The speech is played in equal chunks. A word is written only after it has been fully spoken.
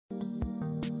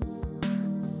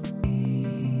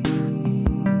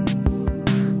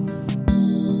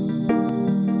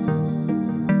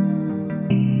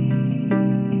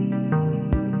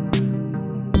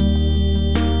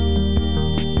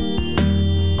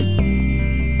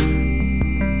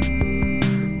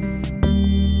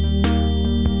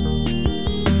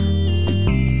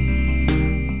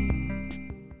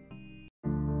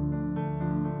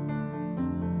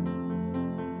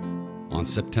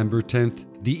September 10th,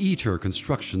 the ITER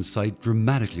construction site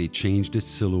dramatically changed its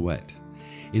silhouette.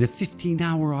 In a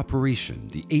 15-hour operation,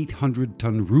 the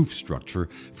 800-ton roof structure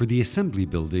for the assembly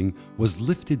building was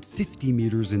lifted 50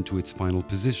 meters into its final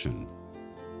position.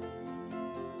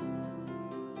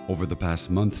 Over the past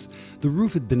months, the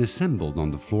roof had been assembled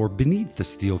on the floor beneath the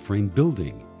steel frame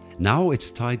building. Now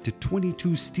it's tied to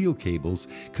 22 steel cables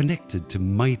connected to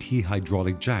mighty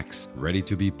hydraulic jacks, ready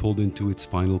to be pulled into its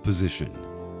final position.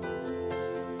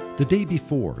 The day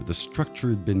before, the structure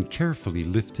had been carefully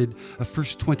lifted a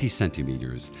first 20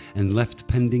 centimeters and left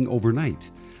pending overnight,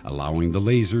 allowing the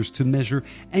lasers to measure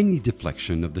any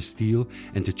deflection of the steel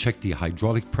and to check the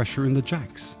hydraulic pressure in the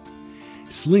jacks.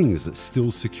 Slings still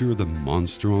secure the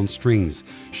monster on strings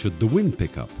should the wind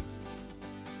pick up.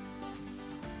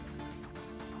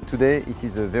 Today it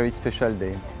is a very special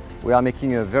day. We are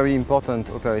making a very important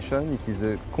operation. It is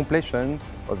a completion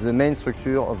of the main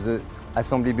structure of the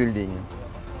assembly building.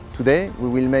 Today we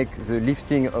will make the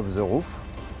lifting of the roof.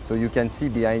 So you can see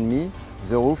behind me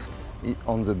the roof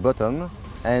on the bottom,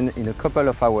 and in a couple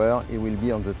of hours it will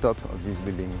be on the top of this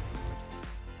building.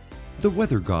 The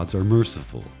weather gods are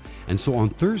merciful, and so on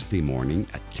Thursday morning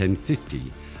at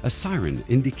 10:50, a siren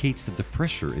indicates that the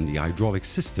pressure in the hydraulic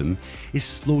system is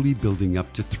slowly building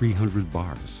up to 300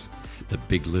 bars. The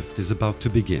big lift is about to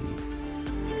begin.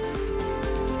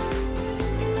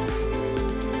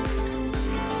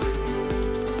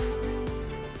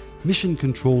 Mission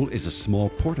Control is a small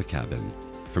porta-cabin.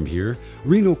 From here,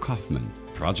 Reno Kaufman,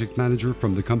 project manager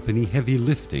from the company Heavy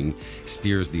Lifting,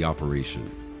 steers the operation.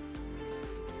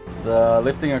 The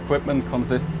lifting equipment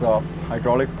consists of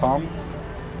hydraulic pumps,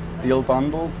 steel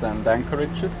bundles and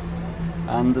anchorages,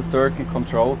 and a certain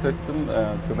control system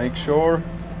to make sure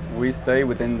we stay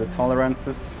within the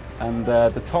tolerances. And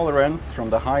the tolerance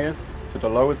from the highest to the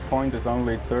lowest point is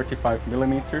only 35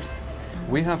 millimeters.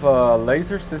 We have a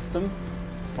laser system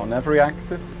on every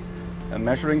axis,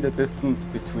 measuring the distance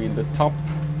between the top,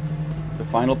 the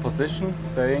final position,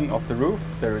 saying of the roof.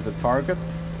 There is a target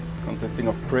consisting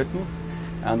of prisms,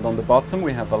 and on the bottom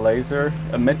we have a laser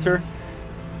emitter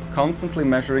constantly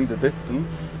measuring the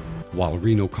distance. While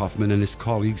Reno Kaufman and his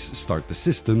colleagues start the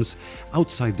systems,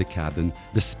 outside the cabin,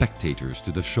 the spectators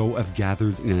to the show have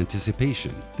gathered in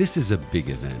anticipation. This is a big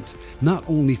event, not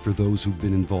only for those who've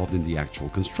been involved in the actual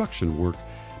construction work,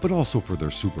 but also for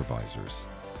their supervisors.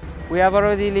 We have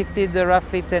already lifted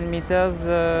roughly 10 meters.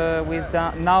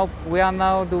 We are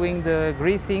now doing the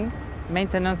greasing,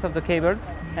 maintenance of the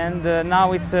cables, and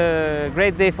now it's a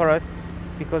great day for us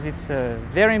because it's a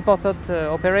very important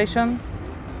operation.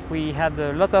 We had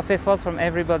a lot of efforts from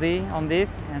everybody on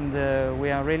this, and we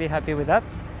are really happy with that.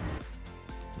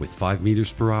 With 5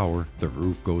 meters per hour, the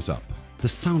roof goes up. The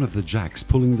sound of the jacks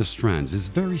pulling the strands is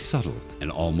very subtle and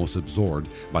almost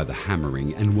absorbed by the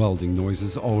hammering and welding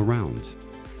noises all around.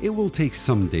 It will take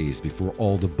some days before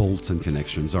all the bolts and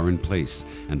connections are in place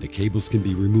and the cables can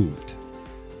be removed.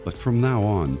 But from now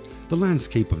on, the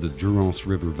landscape of the Durance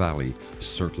River Valley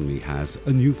certainly has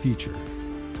a new feature.